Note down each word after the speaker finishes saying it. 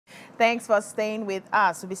Thanks for staying with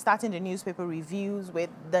us. We'll be starting the newspaper reviews with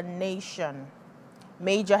The Nation.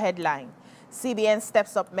 Major headline: CBN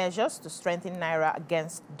steps up measures to strengthen Naira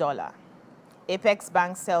against dollar. Apex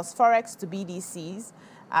Bank sells Forex to BDCs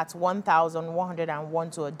at 1,101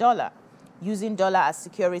 to a dollar, using dollar as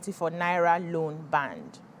security for Naira loan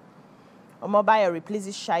banned. Omobayo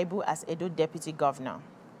replaces Shaibu as Edo Deputy Governor.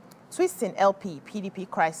 Twist in LP, PDP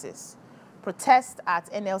crisis. Protest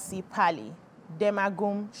at NLC Pali.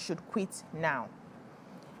 Demagum should quit now.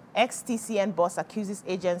 Ex-TCN boss accuses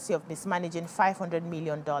agency of mismanaging $500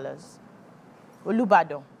 million.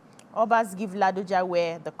 Olubado. Obas give Ladoja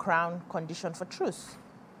wear the crown condition for truce.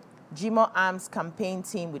 Jimo Arms campaign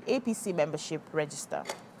team with APC membership register.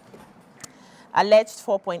 Alleged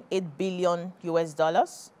 $4.8 billion US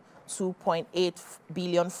dollars, 2.8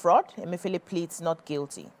 billion fraud. Emefiele pleads not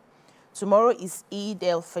guilty. Tomorrow is Eid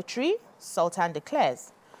El-Fitr, Sultan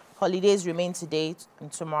declares. Holidays remain today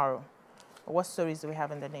and tomorrow. What stories do we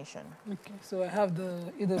have in The Nation? Okay, so I have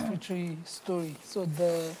the Eid El-Fitr story. So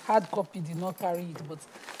the hard copy did not carry it, but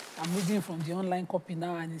I'm reading from the online copy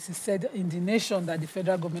now, and it is said in The Nation that the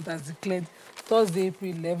federal government has declared Thursday,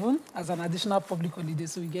 April 11 as an additional public holiday,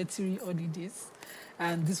 so we get 3 holidays.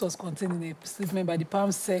 And this was contained in a statement by the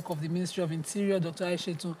PAMSEC of the Ministry of Interior, Dr.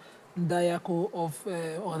 Aishetu Ndayako,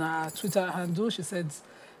 on her Twitter handle. She said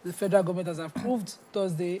the federal government has approved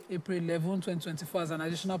Thursday, April 11, 2024 as an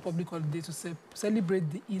additional public holiday to celebrate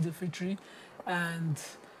the Eid al-Fitr, and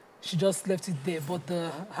she just left it there. But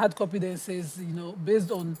the hard copy then says, you know, based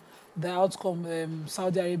on the outcome,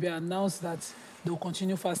 Saudi Arabia announced that they will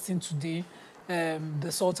continue fasting today.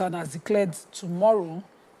 The Sultan has declared tomorrow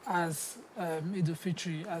as Eid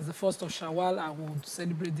al-Fitr, as the first of Shawwal, and will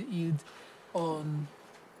celebrate the Eid on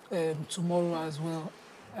tomorrow as well.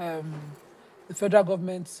 The federal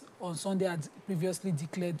government on Sunday had previously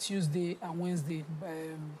declared Tuesday and Wednesday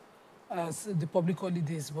as the public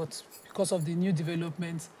holidays, but because of the new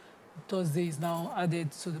developments, Thursday is now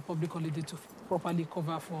added to the public holiday to properly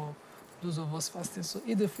cover for those of us fasting. So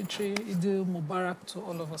Eid al-Fitr, Eid al-Mubarak to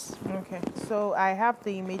all of us. Okay, so I have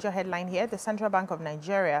the major headline here. The Central Bank of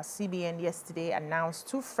Nigeria, CBN, yesterday announced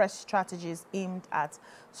 2 fresh strategies aimed at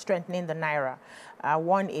strengthening the Naira.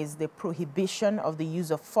 One is the prohibition of the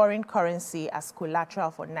use of foreign currency as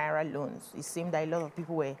collateral for Naira loans. It seemed that a lot of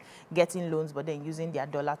people were getting loans but then using their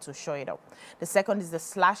dollar to shore it up. The second is the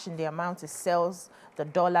slash in the amount it sells the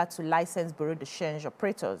dollar to licensed bureau de change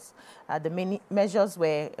operators. The many measures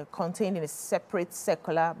were contained in a separate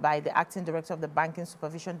circular by the Acting Director of the Banking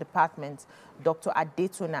Supervision Department, Dr.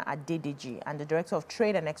 Adetona Adedeji, and the Director of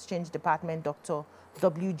Trade and Exchange Department, Dr.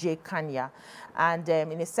 W.J. Kanya. And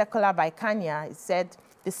in a circular by Kanya, it said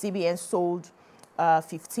the CBN sold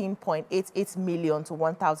 15.88 million to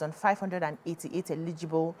 1,588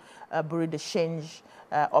 eligible bureau de change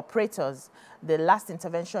operators. The last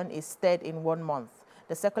intervention is stayed in 1 month.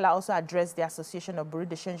 The circular also addressed the Association of Bureau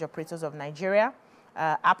de Change Operators of Nigeria,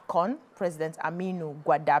 APCON, President Aminu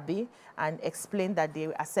Gwadabi, and explained that they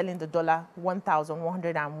are selling the dollar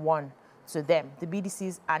 1,101 to them. The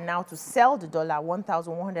BDCs are now to sell the dollar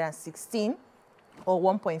 1,116 or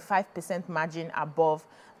 1.5% margin above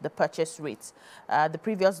the purchase rate. The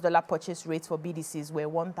previous dollar purchase rates for BDCs were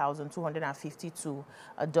 1,252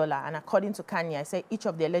 a dollar. And according to Kanye, I say each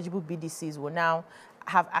of the eligible BDCs will now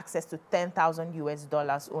have access to 10,000 US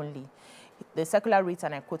dollars only. The circular reads,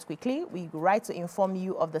 and I quote quickly, "We write to inform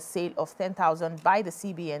you of the sale of 10,000 by the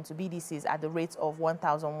CBN to BDCs at the rate of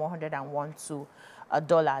 1,101 to a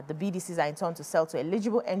dollar. The BDCs are in turn to sell to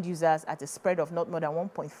eligible end users at a spread of not more than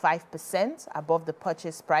 1.5% above the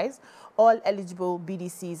purchase price. All eligible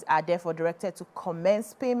BDCs are therefore directed to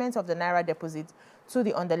commence payment of the Naira deposit to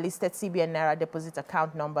the underlisted CBN Naira deposit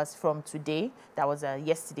account numbers from today," that was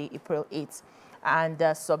yesterday, April 8th, and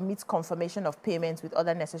submit confirmation of payments with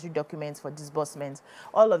other necessary documents for disbursement.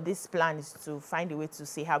 All of this plan is to find a way to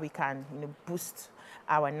see how we can, boost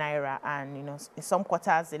our Naira. And, in some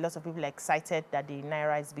quarters, a lot of people are excited that the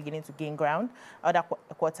Naira is beginning to gain ground. Other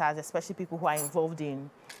quarters, especially people who are involved in,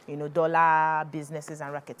 dollar businesses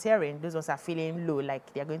and racketeering, those ones are feeling low,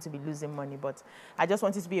 like they're going to be losing money. But I just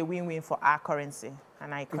want it to be a win-win for our currency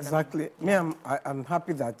and our economy. Exactly. Yeah. I'm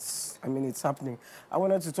happy that, it's happening. I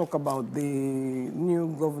wanted to talk about the new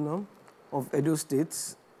governor of Edo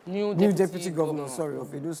State. New deputy governor,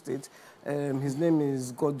 of Edo State. His name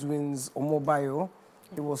is Godwin's Omobayo.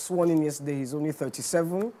 He was sworn in yesterday. He's only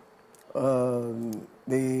 37.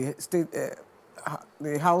 The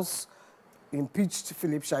House impeached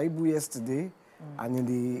Philip Shaibu yesterday, and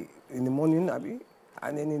in the morning, and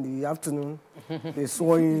then in the afternoon, they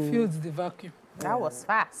swore in. He filled the vacuum. That was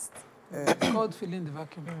fast. It's called filling the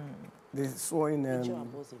vacuum. they saw in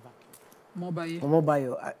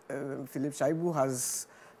Mobile. Philip Shaibu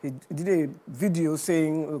he did a video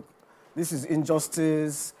saying, look, this is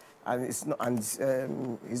injustice, and it's not, and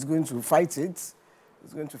he's going to fight it.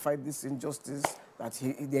 He's going to fight this injustice. That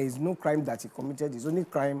there is no crime that he committed. His only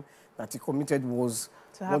crime that he committed was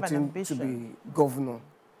wanting to be governor,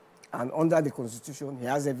 and under the Constitution, he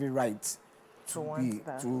has every right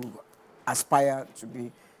to aspire to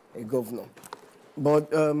be a governor. But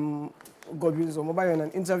Godwin Mobile in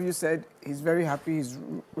an interview said he's very happy. He's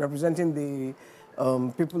representing the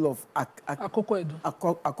people of Akoko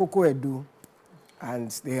Edo,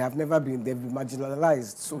 and they've been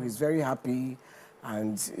marginalized. So he's very happy,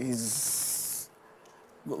 and he's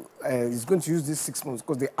going to use these 6 months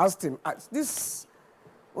because they asked him. This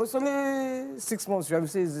was only 6 months. He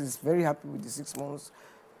says he's very happy with the 6 months.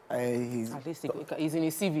 At least he's in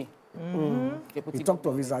his CV. He talked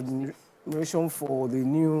of his admiration for the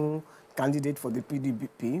new candidate for the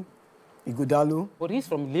PDP, Ighodalo. But he's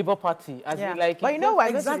from Labour Party. But you know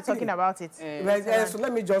we're going to be talking about it. So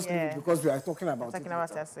let me just leave it because we are talking about it.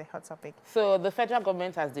 As a hot topic. So the federal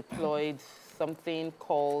government has deployed something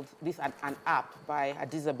called an app by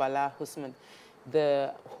Hadiza Bala Ahmed.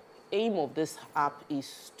 The aim of this app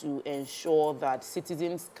is to ensure that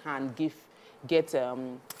citizens can give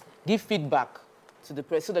feedback to the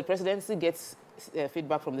press, so the presidency gets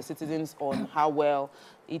feedback from the citizens on how well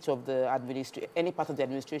each of the any part of the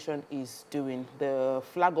administration is doing. The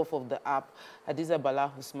flag off of the app, Hadiza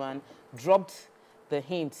Bala Ahmed, dropped the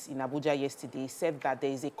hint in Abuja yesterday, said that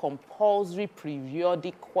there is a compulsory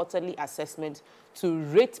periodic quarterly assessment to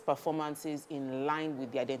rate performances in line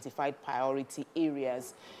with the identified priority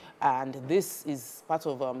areas. And this is part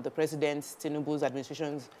of the President Tinubu's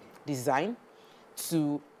administration's design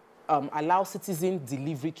to allow Citizen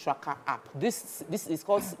Delivery Tracker app. This is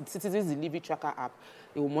called Citizen Delivery Tracker app.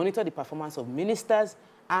 It will monitor the performance of ministers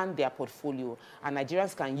and their portfolio. And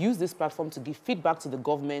Nigerians can use this platform to give feedback to the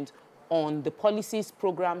government on the policies,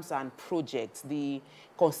 programs, and projects. The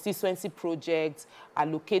constituency projects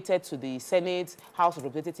allocated to the Senate, House of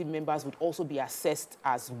Representative members would also be assessed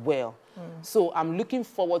as well. So I'm looking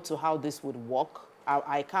forward to how this would work.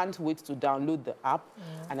 I can't wait to download the app,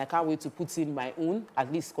 and I can't wait to put in my own,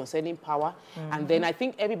 at least concerning power. And then I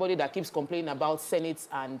think everybody that keeps complaining about Senate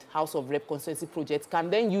and House of Rep constituency projects can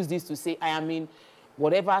then use this to say, I am in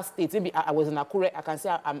whatever state. Maybe I was in Akure, I can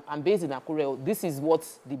say I'm based in Akure. This is what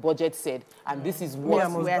the budget said, and this is what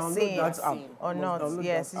we are saying or not.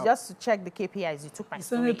 Yes, it's just to check the KPIs. You took my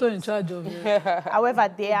senator in charge of it. However,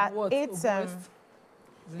 there are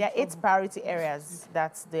eight priority areas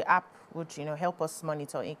that the app would help us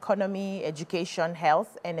monitor: economy, education,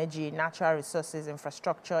 health, energy, natural resources,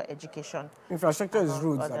 infrastructure, education. Infrastructure is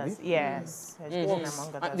roads, Abi? Yes, education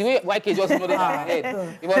among others. The way YK just nodded my head,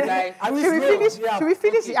 it was like, should we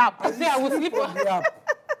finish the app? I say I will sleep on the app.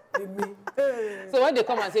 So when they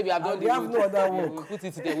come and say we have done the have no other work, we'll put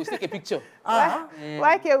it there, we'll take a picture.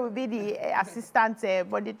 YK will be the assistant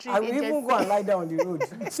monitoring I will even go and lie down on the road.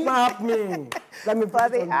 Snap me. Let me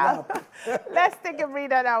put it on the app. Let's take a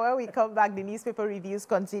breather now. When we come back, the newspaper reviews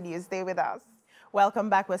continue. Stay with us. Welcome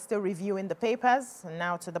back. We're still reviewing the papers.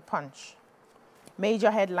 Now to the Punch.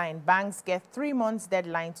 Major headline: banks get 3 months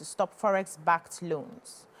deadline to stop forex-backed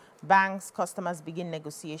loans. Banks' customers begin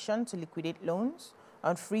negotiation to liquidate loans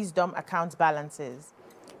on freeze-dumb account balances.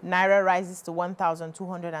 Naira rises to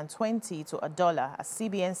 1,220 to $1 as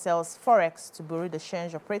CBN sells forex to bureau de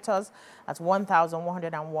change operators at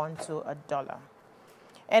 1,101 to $1.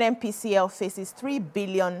 NNPCL faces $3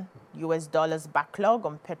 billion backlog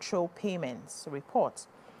on petrol payments. Report: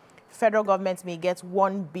 federal government may get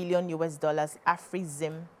 $1 billion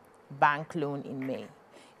Afrizim bank loan in May.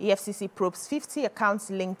 EFCC probes 50 accounts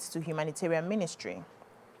linked to humanitarian ministry.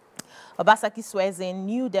 Obasaki swears in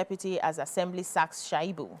new deputy as assembly sacks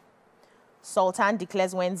Shaibu. Sultan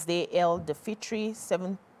declares Wednesday Eid El-Fitr,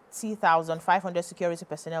 70,500 security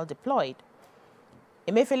personnel deployed.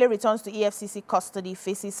 Emefiele returns to EFCC custody,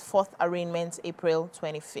 faces fourth arraignment April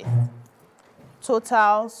 25th.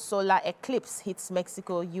 Total solar eclipse hits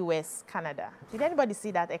Mexico, US, Canada. Did anybody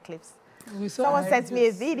see that eclipse? Someone sent me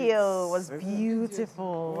a video. It was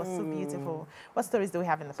beautiful. It was so beautiful. What stories do we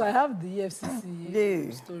have in the So I have the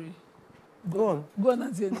EFCC story. Go on. Go on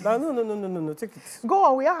and say it. No. Take it. Go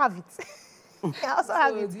on. We all have it. I also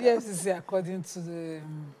have it. The EFCC, according to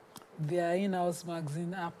their in-house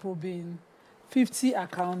magazine, are probing 50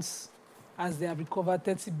 accounts as they have recovered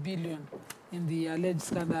 30 billion in the alleged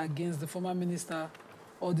scandal against the former minister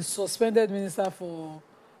or the suspended minister for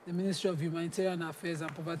the Ministry of Humanitarian Affairs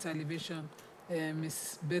and Poverty Alleviation,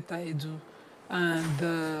 Ms. Betta Edu. And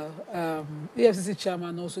the EFCC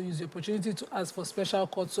chairman also used the opportunity to ask for special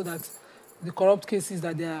court so that the corrupt cases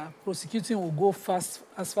that they are prosecuting will go fast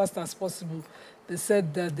as possible. They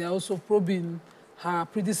said that they are also probing her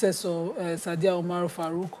predecessor, Sadia Omar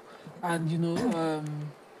Farouk, and, you know,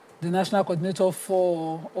 the national coordinator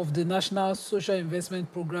of the National Social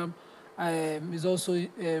Investment Program is also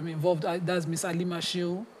involved. That's Ms. Alima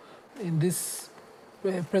Shehu in this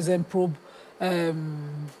present probe.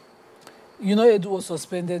 You know, Edu was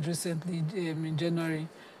suspended recently in January,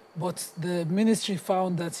 but the ministry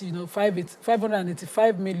found that, you know,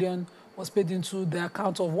 585 million was paid into the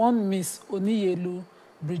account of one Miss Oniyelu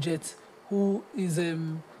Bridget, who is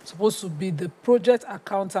supposed to be the project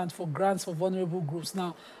accountant for grants for vulnerable groups.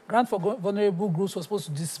 Now, grant for vulnerable groups was supposed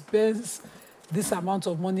to dispense this amount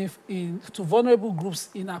of money to vulnerable groups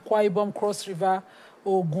in Akwa Ibom, Cross River,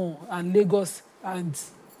 Ogun, and Lagos, and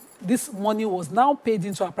this money was now paid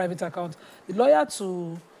into a private account. The lawyer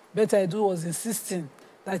to Beta Edu was insisting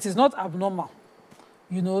that it is not abnormal,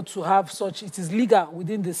 you know, to have such, it is legal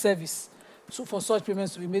within the service for such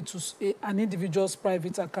payments to be made to an individual's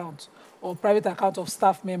private account or private account of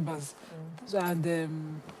staff members. So,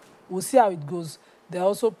 and we'll see how it goes. They're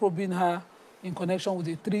also probing her in connection with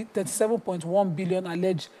the 37.1 billion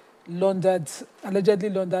allegedly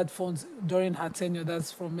laundered funds during her tenure.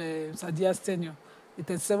 That's from Sadia's tenure. The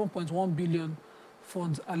 37.1 billion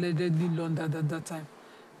funds allegedly laundered at that time.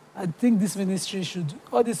 I think this ministry should,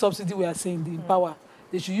 all the subsidy we are saying, the Empower,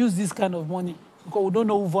 they should use this kind of money because we don't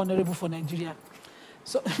know who's vulnerable for Nigeria.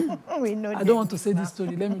 So we know I don't want to say this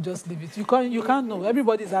story. Let me just leave it. You can't know.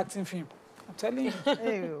 Everybody's acting for him. I'm telling you.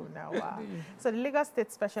 Ew, now, wow. So the Lagos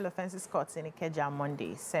State Special Offences Court in Ikeja on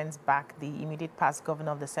Monday sends back the immediate past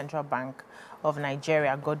governor of the Central Bank of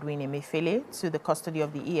Nigeria, Godwin Emefiele, to the custody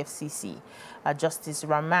of the EFCC. Justice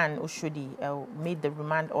Rahman Oshodi made the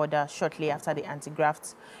remand order shortly after the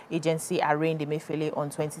anti-graft agency arraigned Emefiele on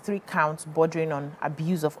 23 counts bordering on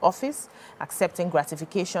abuse of office, accepting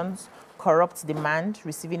gratifications, corrupt demand,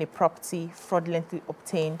 receiving a property fraudulently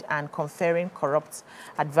obtained, and conferring corrupt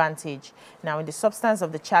advantage. Now, in the substance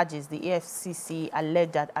of the charges, the EFCC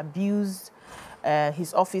alleged that abused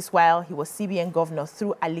his office while he was CBN governor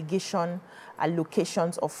through allocations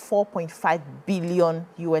of $4.5 billion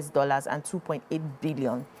and 2.8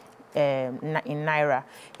 billion in Naira.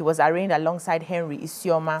 He was arraigned alongside Henry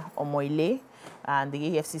Isioma Omoile, and the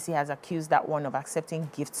EFCC has accused that one of accepting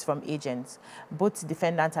gifts from agents. Both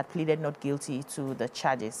defendants had pleaded not guilty to the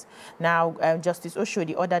charges. Now, Justice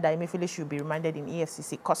Oshodi ordered that Emefiele should be remanded in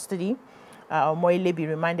EFCC custody. Omoile be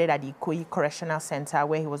remanded at the Ikoyi Correctional Center,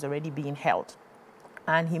 where he was already being held.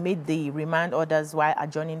 And he made the remand orders while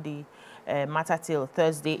adjourning the matter till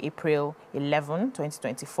Thursday, April 11,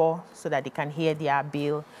 2024, so that they can hear their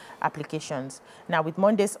bail applications. Now, with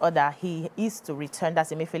Monday's order, he is to return,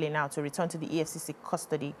 that's Emefiele now, to return to the EFCC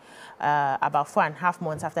custody about 4.5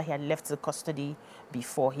 months after he had left the custody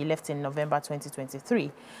before. He left in November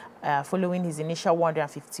 2023, following his initial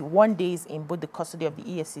 151 days in both the custody of the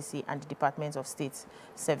EFCC and the Department of State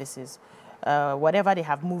Services. Whatever they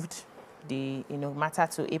have moved the matter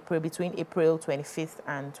to between April 25th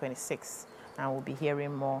and 26th, and we'll be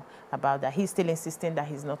hearing more about that. He's still insisting that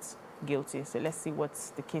he's not guilty, so let's see what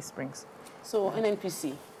the case brings. So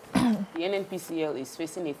NNPC, the NNPCL is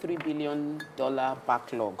facing a $3 billion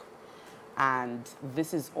backlog, and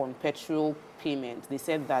this is on petrol payment. They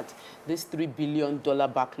said that this $3 billion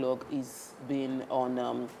backlog is being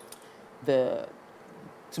on the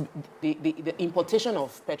importation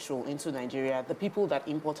of petrol into Nigeria. The people that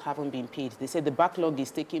import haven't been paid. They said the backlog is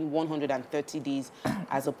taking 130 days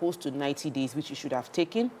as opposed to 90 days, which it should have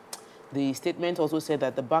taken. The statement also said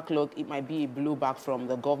that the backlog, it might be a blowback from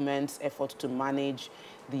the government's effort to manage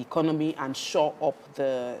the economy and shore up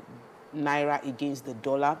the Naira against the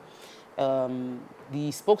dollar. The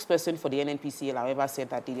spokesperson for the NNPCL, however, said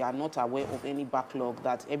that they are not aware of any backlog,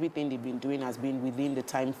 that everything they've been doing has been within the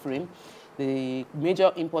time frame. The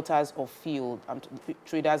major importers of fuel,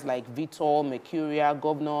 traders like Vitol, Mercuria,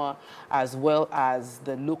 Governor, as well as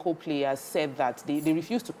the local players, said that they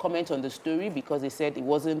refused to comment on the story because they said it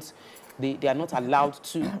wasn't, they are not allowed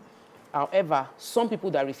to. However, some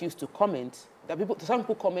people that refused to comment, some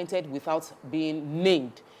people commented without being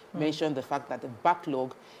named, mentioned the fact that the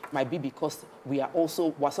backlog might be because we're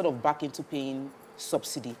sort of back into paying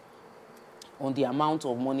subsidy on the amount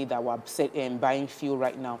of money that we're buying fuel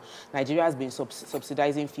right now. Nigeria has been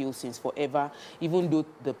subsidizing fuel since forever. Even though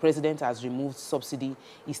the president has removed subsidy,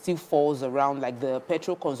 it still falls around, like the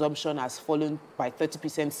petrol consumption has fallen by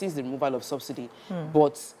 30% since the removal of subsidy.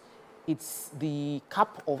 But it's the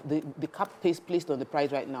cap of the cap placed on the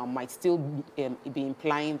price right now might still be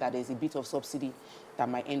implying that there's a bit of subsidy that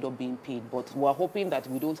might end up being paid. But we're hoping that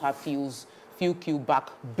we don't have fuel queue back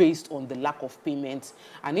based on the lack of payment.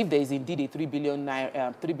 And if there is indeed a $3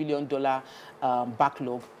 billion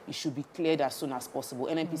backlog, it should be cleared as soon as possible.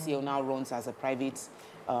 NNPCL now runs as a private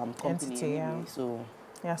company. Entity, anyway,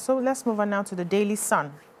 so let's move on now to the Daily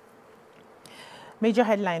Sun. Major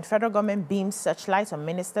headline, federal government beams searchlight on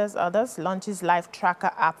ministers, others, launches live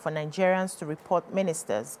tracker app for Nigerians to report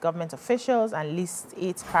ministers, government officials, and list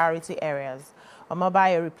 8 priority areas.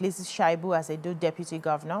 Omobayo replaces Shaibu as Edo deputy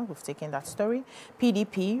governor. We've taken that story.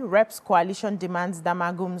 PDP, Reps Coalition demands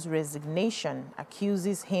Damagum's resignation,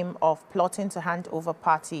 accuses him of plotting to hand over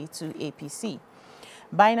party to APC.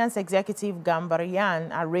 Binance executive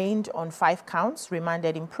Gambarian arraigned on 5 counts,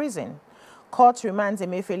 remanded in prison. Court remands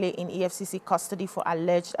Emefiele in EFCC custody for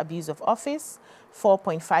alleged abuse of office,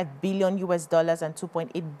 $4.5 billion and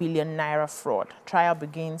 2.8 billion naira fraud. Trial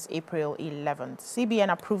begins April 11th.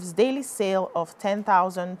 CBN approves daily sale of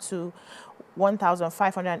 10,000 to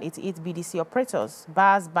 1,588 BDC operators.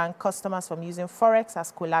 Bars ban customers from using Forex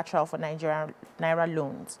as collateral for Nigerian naira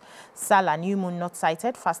loans. Salah, new moon not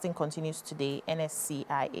cited. Fasting continues today.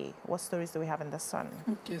 NSCIA. What stories do we have in the Sun?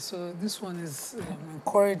 Okay, so this one is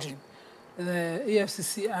encouraging. The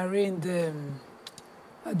EFCC arraigned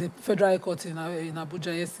at the Federal High Court in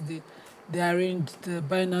Abuja yesterday. They arraigned the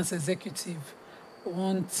Binance executive,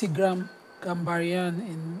 one Tigram Gambarian,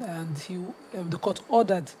 and the court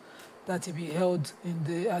ordered that he be held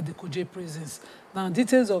at the Kuje prisons. Now,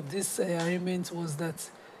 details of this arraignment was that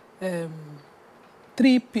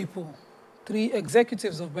 3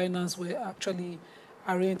 executives of Binance were actually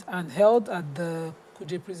arraigned and held at the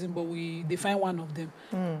Kuje prison, but we defined one of them.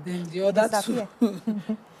 Then the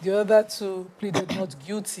other two pleaded not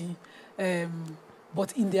guilty.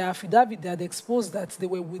 But in their affidavit, they had exposed that they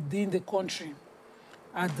were within the country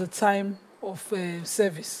at the time of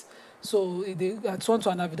service. So they had sworn to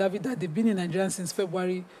an affidavit that they've been in Nigeria since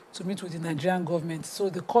February to meet with the Nigerian government. So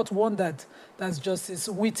the court wondered, that's Justice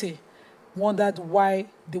Wite, wondered why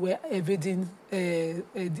they were evading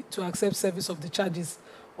to accept service of the charges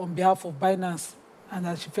on behalf of Binance, and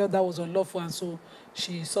that she felt that was unlawful, and so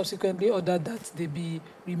she subsequently ordered that they be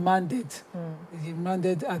remanded,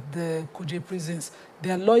 remanded at the Kuje prisons.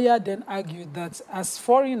 Their lawyer then argued that as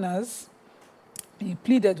foreigners, he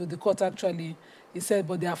pleaded with the court actually, he said,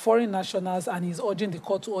 but they are foreign nationals, and he's urging the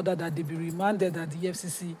court to order that they be remanded at the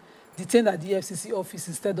EFCC, detained at the EFCC office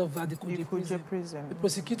instead of at the Kuje prison. The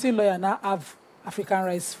prosecuting lawyer now have African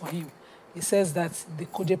rights for him. He says that the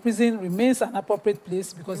Kuje prison remains an appropriate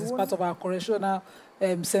place because it's part of our correctional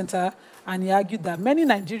center, and he argued that many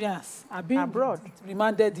Nigerians are being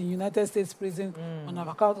remanded in United States prison on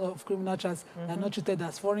account of criminal charges. They are not treated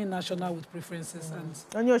as foreign national with preferences.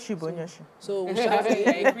 So we shall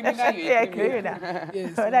yes,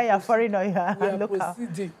 whether you're foreign or you're local. We are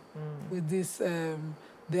proceeding with this.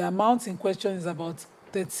 The amount in question is about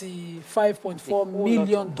 $35.4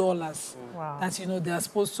 million. Wow. That they are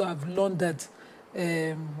supposed to have laundered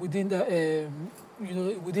within the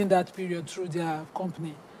within that period through their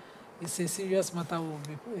company. It's a serious matter. We'll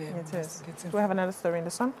be Do we have another story in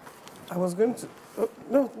the Sun? I was going to.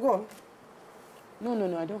 No, go on.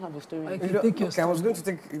 No, I don't have a story. I was going to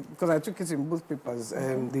take, because I took it in both papers,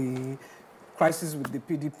 the crisis with the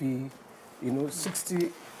PDP,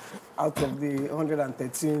 60 out of the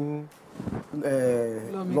 113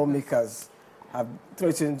 lawmakers have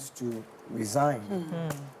threatened to resign.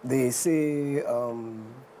 They say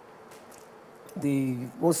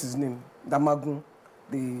what's his name? Damagum,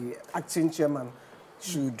 the acting chairman,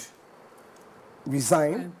 should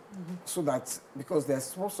resign so that, because they're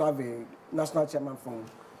supposed to have a national chairman from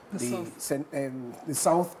the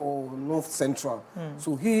South or North Central.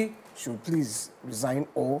 So he should please resign,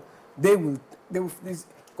 or they will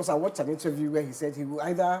because I watched an interview where he said they will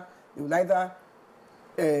either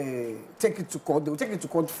take it to court. They will take it to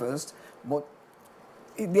court first, but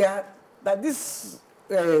this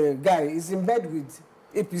guy is in bed with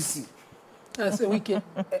APC. That's a weekend.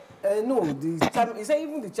 No, he said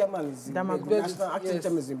even the chairman is in bed, the national acting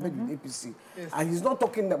chairman is in bed with APC. Yes. And he's not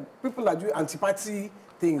talking that people are doing anti-party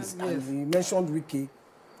things. And he mentioned Wiki,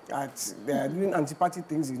 that they are doing anti-party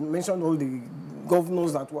things. He mentioned all the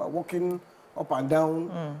governors that were walking up and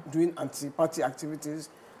down, doing anti-party activities,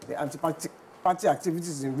 the anti-party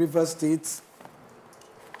activities in River State.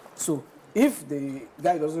 So if the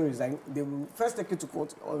guy doesn't resign, they will first take it to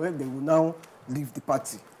court, or then they will now leave the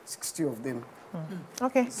party, 60 of them.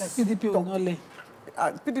 Okay. PDP will not learn.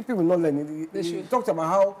 PDP will not learn. He talked about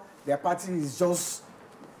how their party is just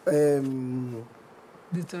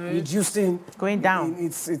reducing, going down.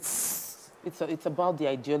 It's about the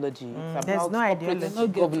ideology. It's There's about no ideology.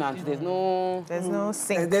 governance. There's no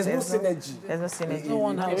sync. There's no synergy. There's no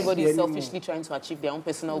synergy. Everybody is selfishly trying to achieve their own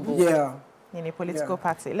personal goals. Yeah. In a political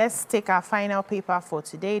party. Let's take our final paper for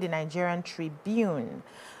today, the Nigerian Tribune.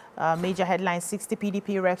 Major headline, 60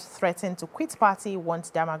 PDP reps threatened to quit party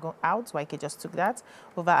once Damagun out. Waike just took that.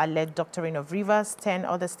 Over alleged doctoring of rivers, 10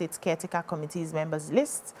 other states caretaker committees members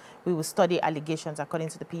list. We will study allegations according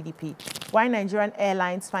to the PDP. Why Nigerian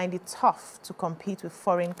airlines find it tough to compete with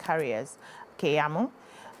foreign carriers. Keyamo.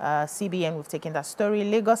 CBN, we've taken that story.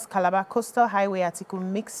 Lagos Calabar Coastal Highway article,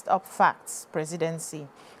 mixed up facts. Presidency.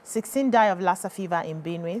 16 die of Lassa fever in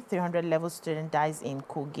Benue. 300 level student dies in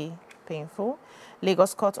Kogi. Painful.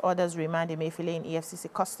 Lagos court orders remand Emefiele in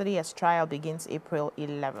EFCC custody as trial begins April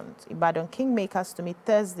 11th. Ibadan Kingmakers to meet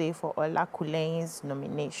Thursday for Ola Kulein's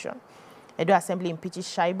nomination. Edo Assembly impeaches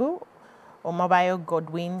Shaibu. Omobayo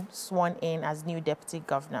Godwin sworn in as new deputy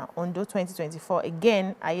governor. Ondo 2024,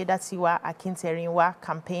 again, Ayedatiwa Akinterinwa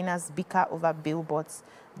campaigners bicker over billboards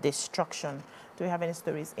destruction. Do we have any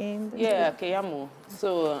stories in? Yeah, Keyamo.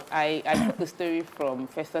 So I took the story from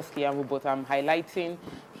Festus Keyamo, but I'm highlighting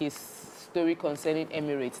his story concerning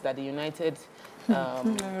Emirates, that the United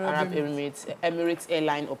Arab Emirates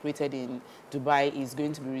airline operated in Dubai is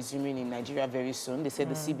going to be resuming in Nigeria very soon. They said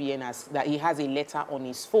the CBN that he has a letter on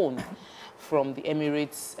his phone from the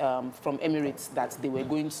Emirates, that they were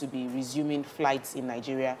going to be resuming flights in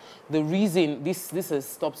Nigeria. The reason this has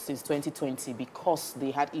stopped since 2020 because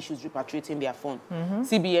they had issues repatriating their phone.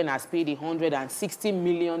 CBN has paid $160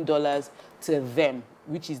 million to them,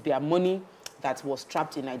 which is their money that was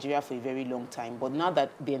trapped in Nigeria for a very long time. But now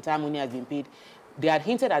that the entire money has been paid, they had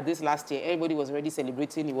hinted at this last year. Everybody was already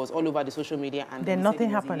celebrating. It was all over the social media. And then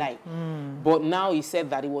nothing happened. But now he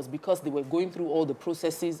said that it was because they were going through all the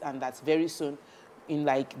processes, and that's very soon, in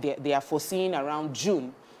like they are foreseeing around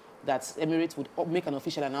June, that Emirates would make an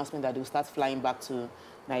official announcement that they will start flying back to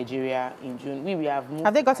Nigeria in June. We have moved.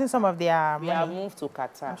 Have they gotten some of their money? We have moved to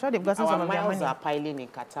Qatar. I'm sure they've gotten some of their money. Our miles are piling in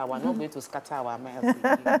Qatar. We're not going to scatter our miles.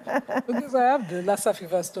 Because I have the Lassa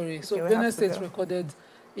fever story. So Benue State recorded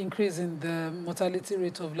increase in the mortality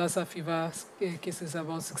rate of Lassa fever cases.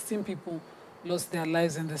 About 16 people lost their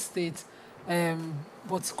lives in the state.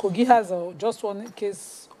 But Kogi has just one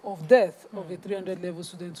case of death of a 300-level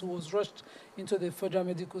student who was rushed into the Federal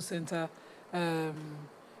Medical Center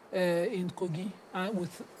in Kogi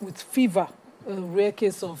with fever, a rare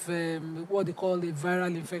case of what they call a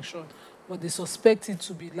viral infection, but they suspect it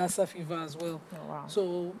to be Lassa fever as well. Oh, wow.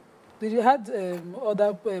 So they had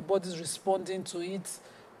other bodies responding to it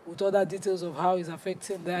with other details of how it's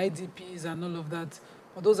affecting the IDPs and all of that.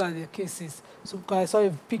 But those are the cases. So I saw a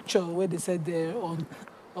picture where they said they're on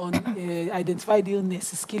identified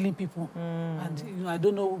illness is killing people. And I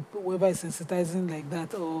don't know whether it's sensitizing like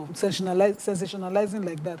that or sensationalizing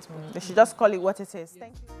like that. They should just call it what it is.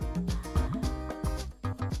 Thank you.